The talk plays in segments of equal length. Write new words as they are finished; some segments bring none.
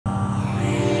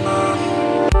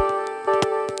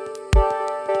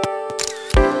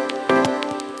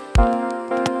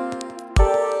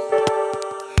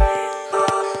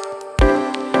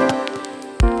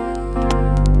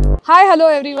hello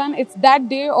everyone. It's that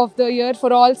day of the year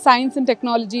for all science and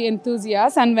technology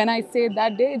enthusiasts, and when I say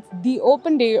that day, it's the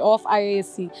open day of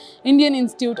IISc. Indian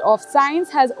Institute of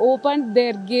Science has opened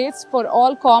their gates for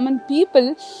all common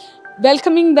people,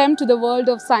 welcoming them to the world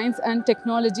of science and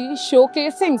technology,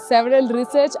 showcasing several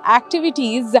research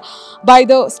activities by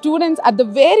the students at the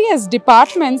various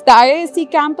departments. The IISc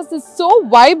campus is so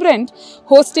vibrant,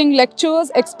 hosting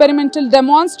lectures, experimental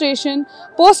demonstration,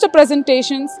 poster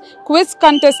presentations, quiz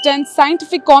contestants,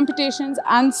 scientific competitions,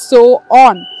 and so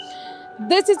on.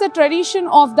 This is a tradition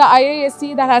of the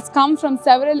IISc that has come from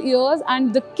several years,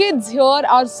 and the kids here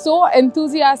are so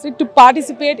enthusiastic to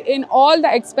participate in all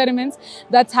the experiments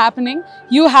that's happening.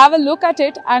 You have a look at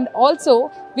it, and also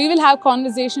we will have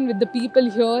conversation with the people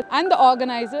here and the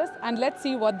organizers, and let's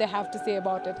see what they have to say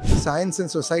about it. Science and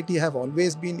society have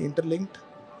always been interlinked.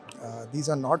 These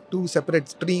are not two separate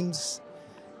streams,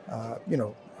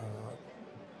 and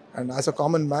as a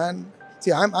common man,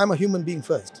 see, I'm a human being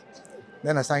first,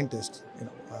 then a scientist,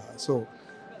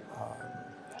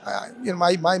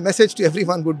 my message to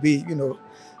everyone would be,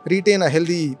 retain a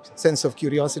healthy sense of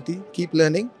curiosity, keep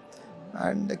learning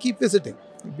and keep visiting.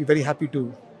 We'd be very happy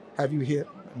to have you here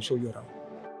and show you around.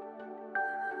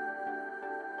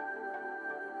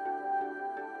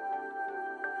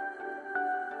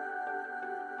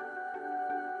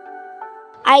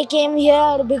 I came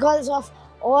here because of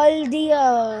all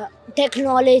the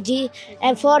technology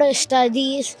and for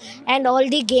studies and all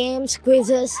the games,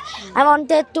 quizzes. I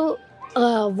wanted to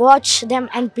watch them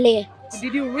and play.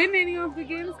 Did you win any of the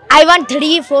games? I won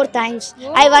 3-4 times.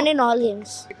 Whoa. I won in all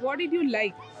games. What did you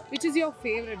like? Which is your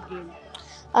favorite game?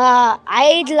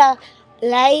 I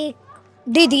like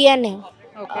the DNA.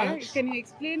 Okay, can you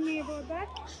explain me about that?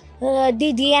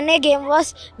 The DNA game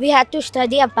was we had to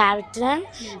study a pattern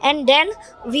and then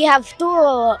we have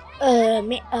to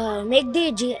make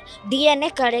the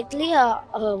DNA correctly.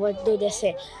 What do they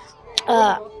say?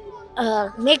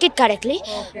 Make it correctly,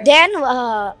 then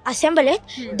assemble it.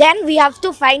 Then we have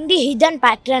to find the hidden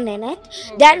pattern in it.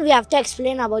 Then we have to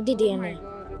explain about the DNA.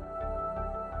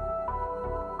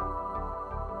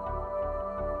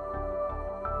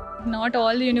 Not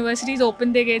all universities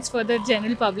open their gates for the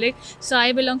general public. So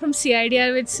I belong from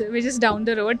CIDR, which is down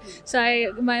the road. So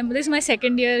this is my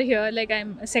second year here. Like,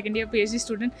 I'm a second year PhD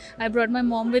student. I brought my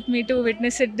mom with me to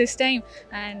witness it this time,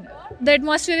 and the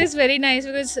atmosphere is very nice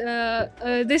because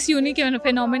this unique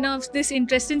phenomena of this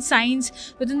interest in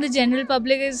science within the general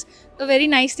public is a very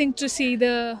nice thing to see.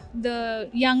 The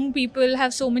young people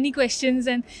have so many questions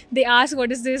and they ask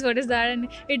what is this, what is that, and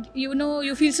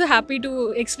you feel so happy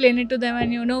to explain it to them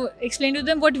and explain to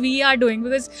them what we are doing,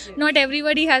 because not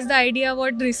everybody has the idea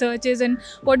what research is and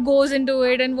what goes into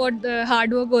it and what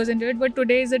hard work goes into it. But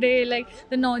today is the day like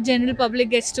the general public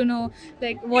gets to know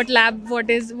like this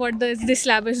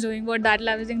lab is doing, what that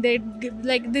lab is doing.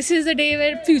 This is the day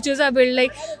where futures are built.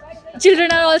 Like,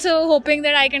 children are also hoping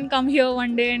that I can come here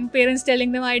one day, and parents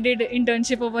telling them I did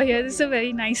internship over here. This is a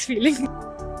very nice feeling.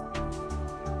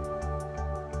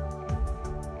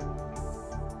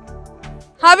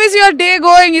 How is your day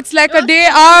going? It's like a day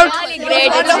out. Really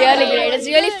great. It's really great. It's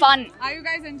really fun. Are you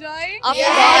guys enjoying? Of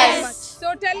course.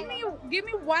 So tell me, give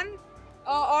me one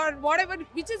or whatever,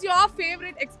 which is your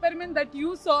favorite experiment that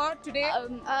you saw today?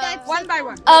 One by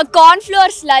one. Corn flour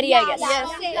slurry, I guess. Yes.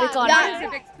 Corn What flour. is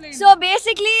it? Explain. So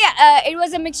basically, it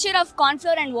was a mixture of corn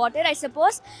flour and water, I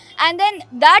suppose. And then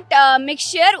that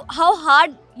mixture, how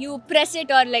hard you press it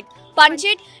or like punch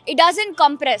it, it doesn't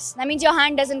compress. That means your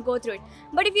hand doesn't go through it.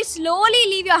 But if you slowly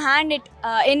leave your hand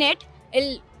in it,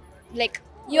 it'll like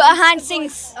your hand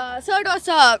sinks. So it was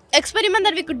an experiment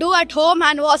that we could do at home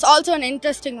and was also an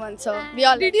interesting one. So we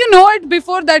all Did you know it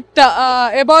before that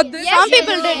about this? Yes, some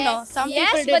people did know. Some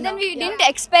yes, people did but then know. we didn't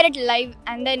experiment live,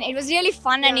 and then it was really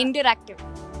fun and interactive.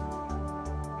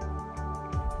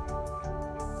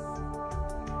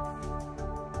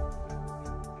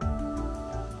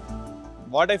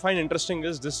 What I find interesting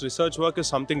is this research work is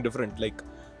something different. Like,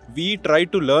 we try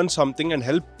to learn something and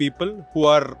help people who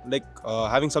are like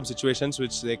having some situations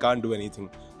which they can't do anything.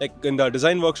 Like in the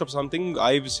design workshop,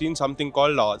 I've seen something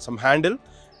called some handle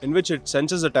in which it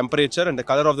senses the temperature and the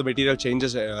color of the material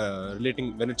changes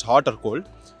relating when it's hot or cold.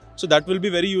 So that will be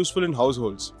very useful in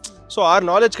households. So our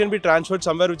knowledge can be transferred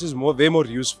somewhere which is way more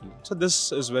useful. So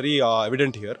this is very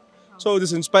evident here. So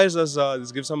this inspires us,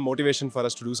 this gives some motivation for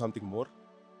us to do something more.